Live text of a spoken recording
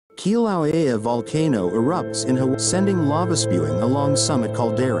Kilauea volcano erupts in Hawaii, sending lava spewing along summit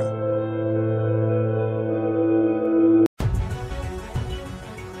caldera.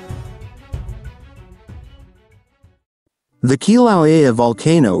 The Kilauea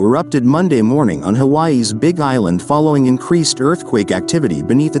volcano erupted Monday morning on Hawaii's Big Island following increased earthquake activity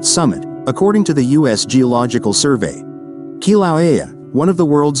beneath its summit, according to the U.S. Geological Survey. Kilauea, one of the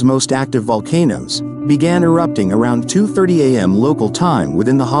world's most active volcanoes, began erupting around 2:30 a.m. local time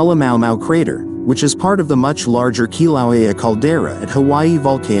within the Halemaʻumaʻu crater, which is part of the much larger Kilauea caldera at Hawaii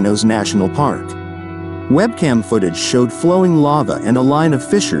Volcanoes National Park. Webcam footage showed flowing lava and a line of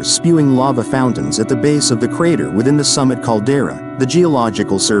fissures spewing lava fountains at the base of the crater within the summit caldera, the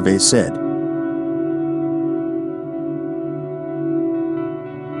Geological Survey said.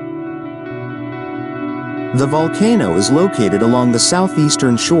 The volcano is located along the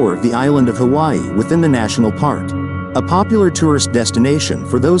southeastern shore of the island of Hawaii within the national park, a popular tourist destination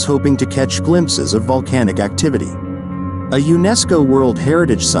for those hoping to catch glimpses of volcanic activity. A UNESCO World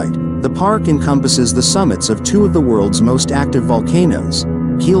Heritage Site, the park encompasses the summits of two of the world's most active volcanoes,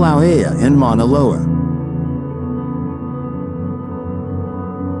 Kilauea and Mauna Loa.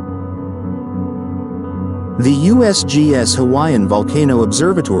 The USGS Hawaiian Volcano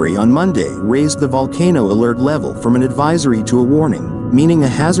Observatory on Monday raised the volcano alert level from an advisory to a warning, meaning a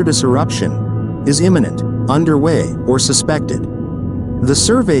hazardous eruption is imminent, underway, or suspected. The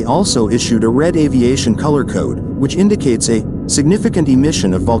survey also issued a red aviation color code, which indicates a significant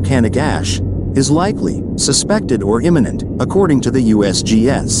emission of volcanic ash is likely, suspected, or imminent, according to the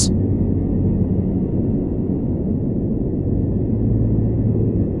USGS.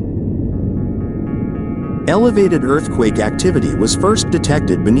 Elevated earthquake activity was first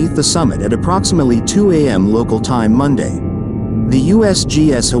detected beneath the summit at approximately 2 a.m. local time Monday. The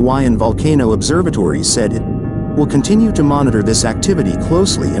USGS Hawaiian Volcano Observatory said it will continue to monitor this activity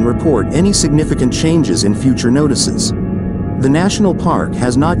closely and report any significant changes in future notices. The national park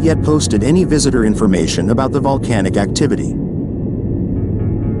has not yet posted any visitor information about the volcanic activity.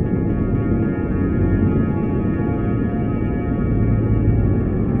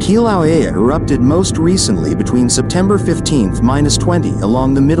 Kilauea erupted most recently between September 15-20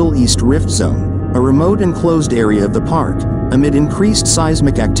 along the Middle East Rift Zone, a remote enclosed area of the park, amid increased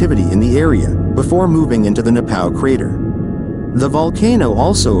seismic activity in the area, before moving into the Napau crater. The volcano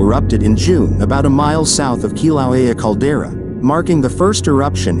also erupted in June about a mile south of Kilauea caldera, marking the first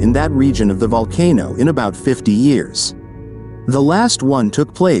eruption in that region of the volcano in about 50 years. The last one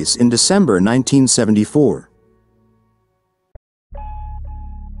took place in December 1974.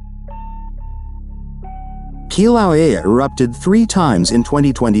 Kilauea erupted 3 times in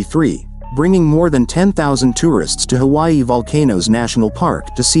 2023, bringing more than 10,000 tourists to Hawaii Volcanoes National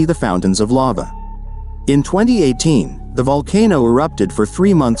Park to see the fountains of lava. In 2018, the volcano erupted for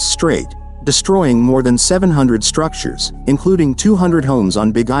 3 months straight, destroying more than 700 structures, including 200 homes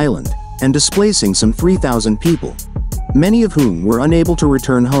on Big Island, and displacing some 3,000 people, many of whom were unable to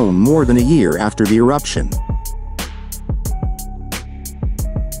return home more than a year after the eruption.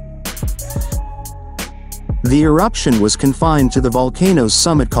 The eruption was confined to the volcano's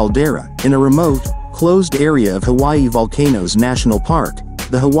summit caldera, in a remote, closed area of Hawaii Volcanoes National Park,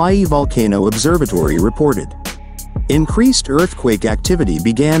 the Hawaii Volcano Observatory reported. Increased earthquake activity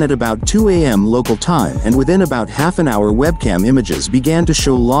began at about 2 a.m. local time, and within about half an hour webcam images began to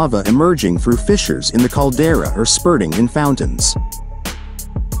show lava emerging through fissures in the caldera or spurting in fountains.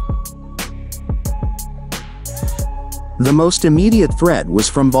 The most immediate threat was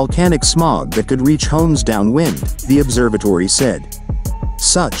from volcanic smog that could reach homes downwind, the observatory said.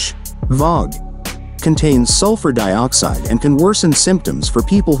 Such VOG contains sulfur dioxide and can worsen symptoms for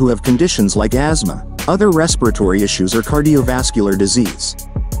people who have conditions like asthma, other respiratory issues, or cardiovascular disease.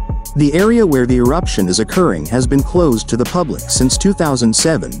 The area where the eruption is occurring has been closed to the public since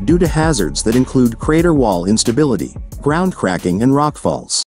 2007 due to hazards that include crater wall instability, ground cracking, and rockfalls.